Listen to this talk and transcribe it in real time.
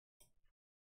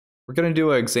We're going to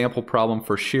do an example problem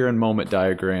for shear and moment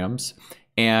diagrams,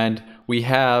 and we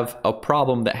have a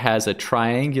problem that has a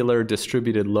triangular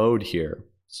distributed load here.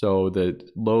 So the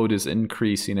load is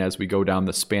increasing as we go down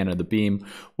the span of the beam,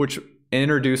 which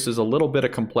introduces a little bit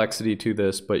of complexity to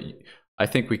this, but I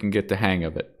think we can get the hang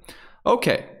of it.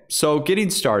 Okay, so getting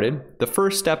started, the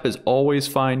first step is always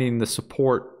finding the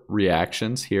support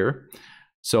reactions here.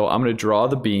 So I'm going to draw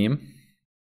the beam.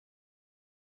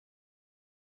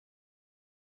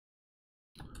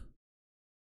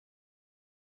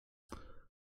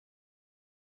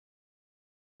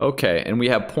 Okay, and we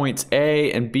have points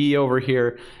A and B over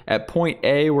here. At point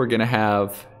A, we're going to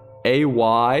have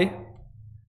AY,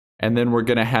 and then we're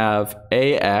going to have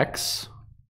AX,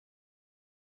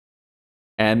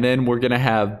 and then we're going to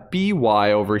have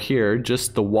BY over here,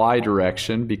 just the Y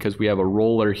direction, because we have a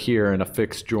roller here and a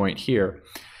fixed joint here.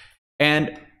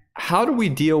 And how do we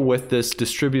deal with this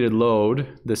distributed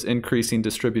load, this increasing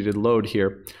distributed load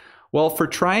here? Well, for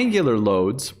triangular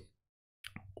loads,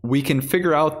 we can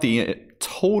figure out the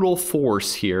total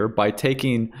force here by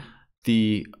taking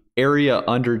the area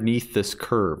underneath this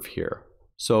curve here.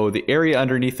 So the area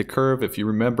underneath the curve, if you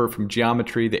remember from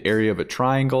geometry, the area of a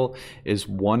triangle is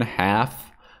 1/2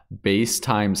 base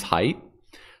times height.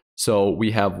 So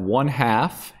we have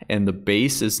 1/2 and the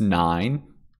base is 9,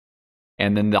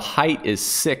 and then the height is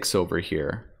 6 over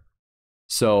here.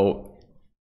 So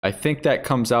I think that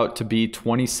comes out to be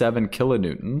 27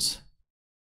 kilonewtons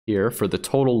here for the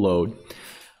total load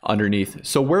underneath.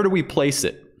 So where do we place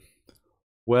it?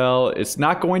 Well, it's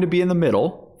not going to be in the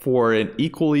middle. For an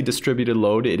equally distributed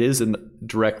load, it is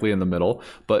directly in the middle,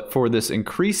 but for this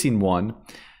increasing one,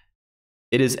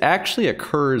 it actually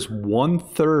occurs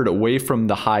 1/3 away from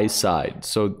the high side,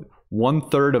 so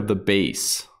 1/3 of the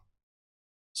base.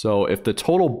 So if the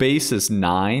total base is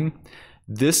 9,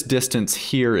 this distance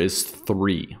here is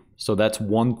 3, so that's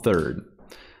 1/3.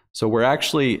 So we're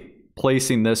actually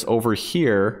placing this over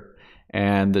here,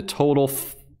 and the total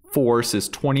force is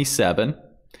 27,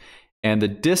 and the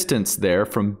distance there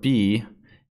from B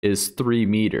is 3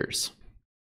 meters.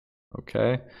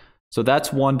 Okay, so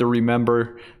that's one to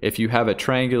remember. If you have a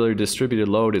triangular distributed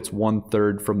load, it's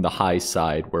 1/3 from the high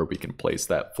side where we can place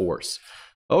that force.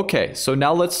 Okay, so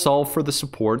now let's solve for the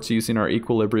supports using our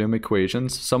equilibrium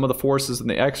equations. Some of the forces in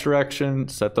the x direction,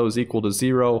 set those equal to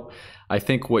 0. I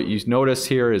think what you notice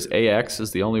here is AX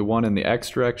is the only one in the x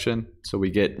direction, so we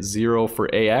get 0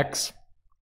 for AX.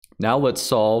 Now let's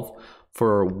solve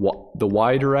for the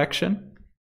y direction.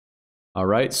 All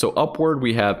right, so upward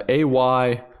we have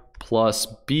AY plus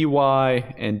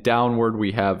BY, and downward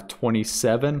we have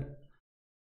 27,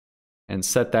 and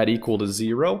set that equal to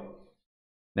 0.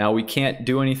 Now we can't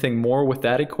do anything more with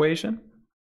that equation,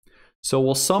 so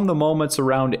we'll sum the moments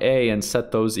around A and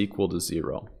set those equal to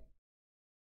 0.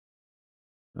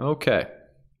 Okay,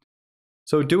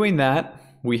 so doing that,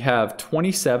 we have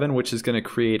 27, which is going to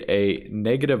create a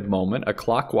negative moment, a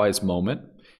clockwise moment,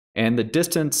 and the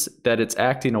distance that it's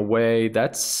acting away,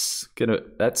 that's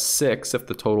 6 if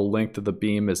the total length of the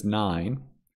beam is 9.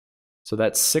 So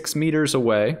that's 6 meters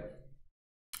away.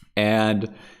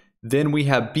 And then we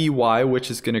have BY,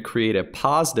 which is going to create a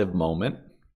positive moment.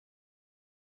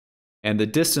 And the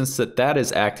distance that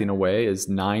is acting away is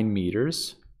 9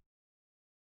 meters.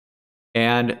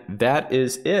 And that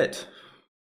is it.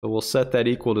 So we'll set that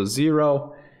equal to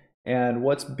 0. And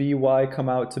what's BY come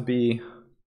out to be?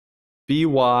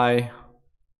 BY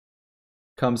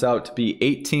comes out to be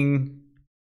 18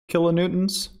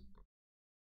 kilonewtons.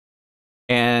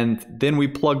 And then we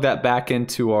plug that back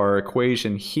into our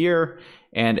equation here.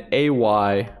 And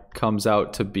AY comes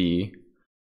out to be,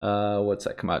 what's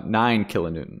that come out? 9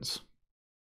 kilonewtons.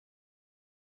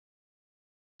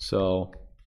 So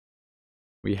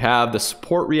we have the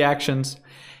support reactions,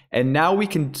 and now we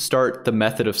can start the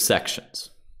method of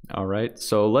sections. All right,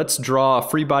 so let's draw a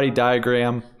free body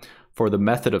diagram for the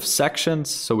method of sections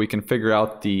so we can figure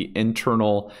out the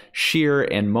internal shear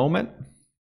and moment.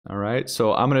 All right,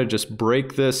 so I'm going to just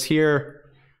break this here.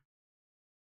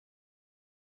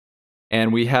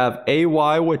 And we have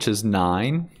AY, which is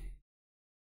 9.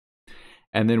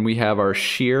 And then we have our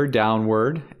shear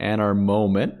downward and our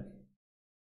moment.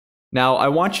 Now, I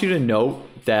want you to note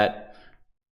that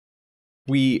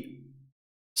we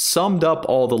summed up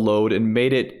all the load and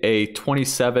made it a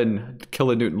 27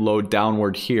 kilonewton load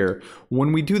downward here.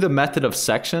 When we do the method of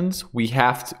sections, we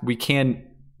can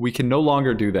no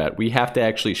longer do that. We have to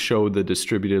actually show the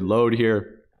distributed load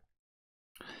here.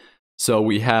 So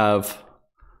we have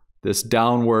this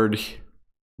downward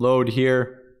load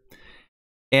here,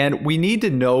 and we need to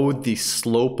know the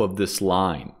slope of this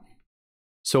line.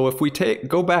 So if we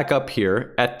go back up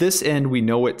here, at this end we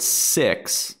know it's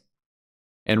 6,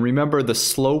 And remember, the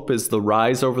slope is the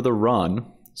rise over the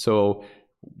run. So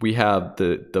we have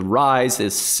the rise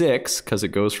is 6 because it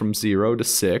goes from 0 to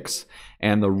 6.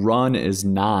 And the run is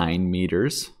 9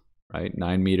 meters, right?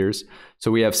 9 meters.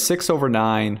 So we have 6 over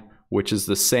 9, which is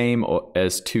the same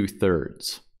as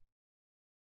 2/3.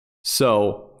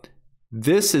 So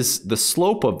this is the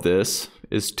slope of this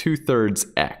is 2/3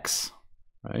 x,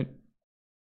 right?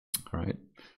 All right.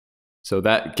 So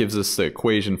that gives us the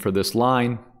equation for this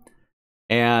line.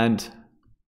 And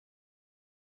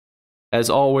as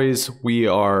always,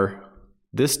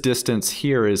 this distance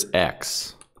here is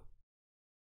x.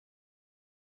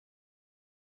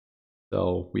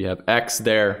 So we have x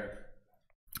there.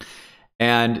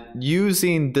 And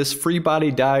using this free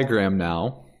body diagram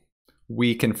now,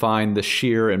 we can find the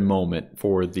shear and moment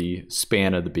for the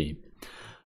span of the beam.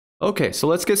 Okay, so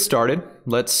let's get started.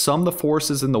 Let's sum the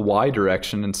forces in the y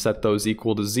direction and set those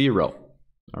equal to 0.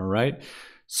 All right,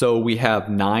 so we have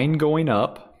 9 going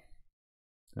up,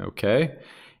 okay,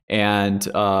 and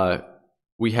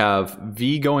we have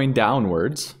v going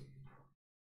downwards.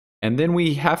 And then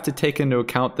we have to take into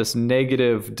account this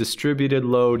negative distributed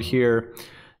load here.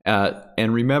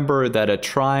 And remember that a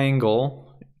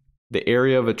triangle, the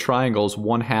area of a triangle is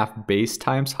 1/2 base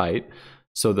times height.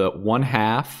 So the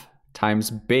 1/2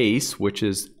 times base, which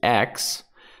is x,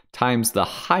 times the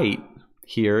height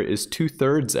here is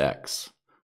 2/3 x.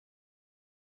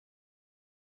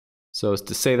 So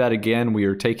to say that again, we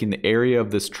are taking the area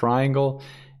of this triangle,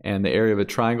 and the area of a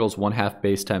triangle is 1/2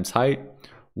 base times height.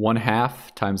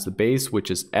 1/2 times the base, which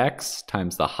is x,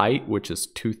 times the height, which is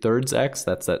 2/3 x.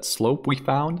 That's that slope we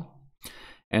found.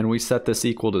 And we set this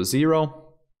equal to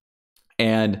 0.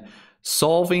 And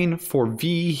solving for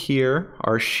v here,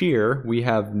 our shear, we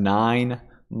have 9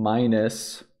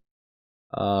 minus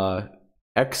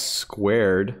x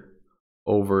squared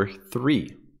over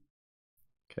 3.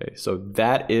 Okay, so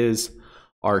that is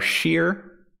our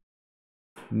shear.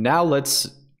 Now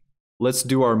let's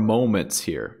do our moments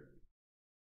here.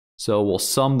 So we'll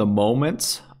sum the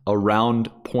moments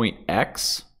around point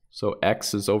x. So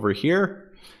x is over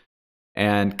here,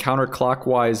 and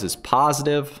counterclockwise is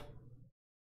positive.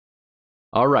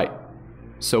 All right,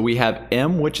 so we have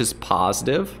m, which is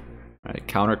positive, right,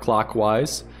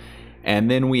 counterclockwise.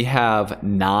 And then we have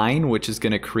 9, which is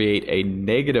going to create a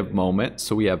negative moment.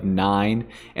 So we have 9,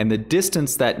 and the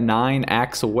distance that 9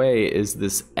 acts away is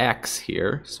this x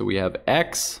here. So we have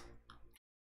x.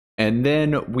 And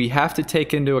then we have to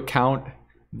take into account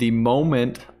the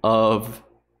moment of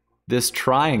this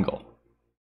triangle,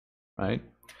 right?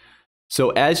 So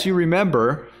as you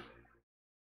remember,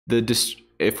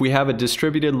 if we have a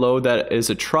distributed load that is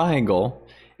a triangle,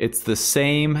 it's the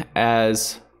same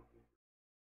as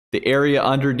the area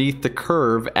underneath the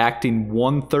curve acting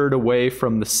 1/3 away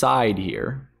from the side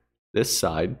here, this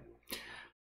side.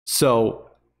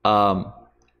 So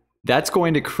that's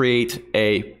going to create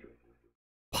a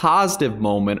positive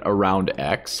moment around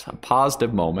x, a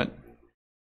positive moment,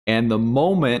 and the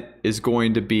moment is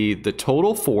going to be the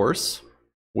total force,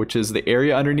 which is the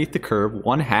area underneath the curve,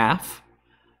 1/2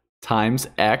 times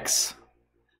x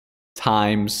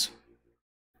times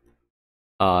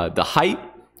the height,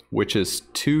 which is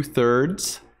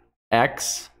 2/3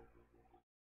 x.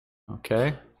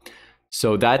 Okay,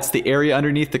 so that's the area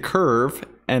underneath the curve,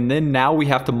 and then now we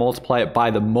have to multiply it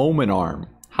by the moment arm.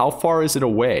 How far is it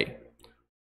away?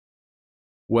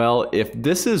 Well, if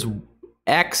this is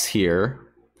x here,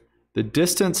 the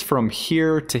distance from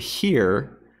here to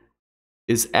here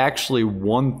is actually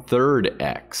 1/3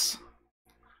 x.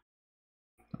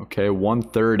 Okay,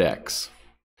 1/3 x.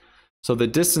 So the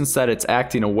distance that it's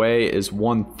acting away is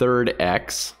 1/3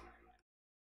 x,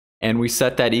 and we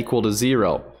set that equal to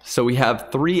 0. So we have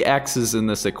 3 x's in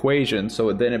this equation,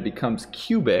 so then it becomes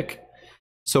cubic.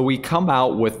 So we come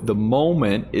out with the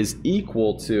moment is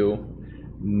equal to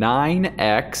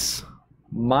 9x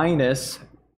minus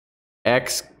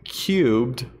x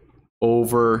cubed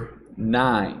over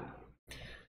 9.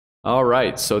 All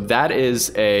right, so that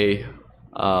is a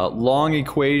long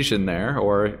equation there,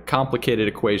 or a complicated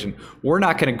equation. We're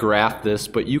not going to graph this,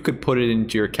 but you could put it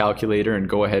into your calculator and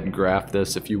go ahead and graph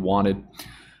this if you wanted.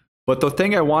 But the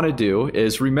thing I want to do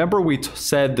is, remember we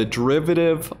said the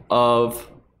derivative of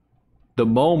the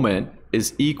moment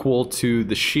is equal to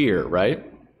the shear, right?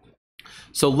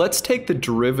 So let's take the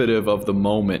derivative of the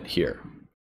moment here.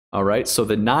 All right, so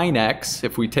the 9x,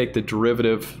 if we take the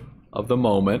derivative of the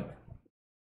moment,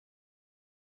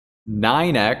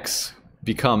 9x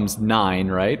becomes 9,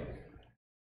 right?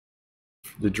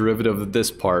 The derivative of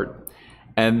this part.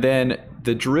 And then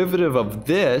the derivative of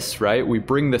this, right, we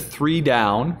bring the 3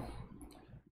 down.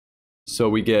 So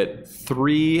we get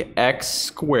 3x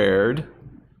squared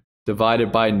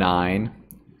divided by 9,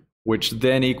 which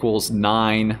then equals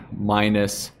 9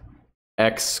 minus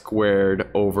x squared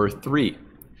over 3.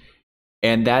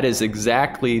 And that is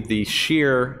exactly the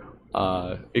shear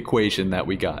equation that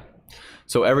we got.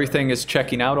 So everything is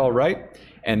checking out all right.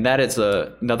 And that is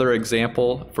another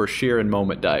example for shear and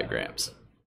moment diagrams.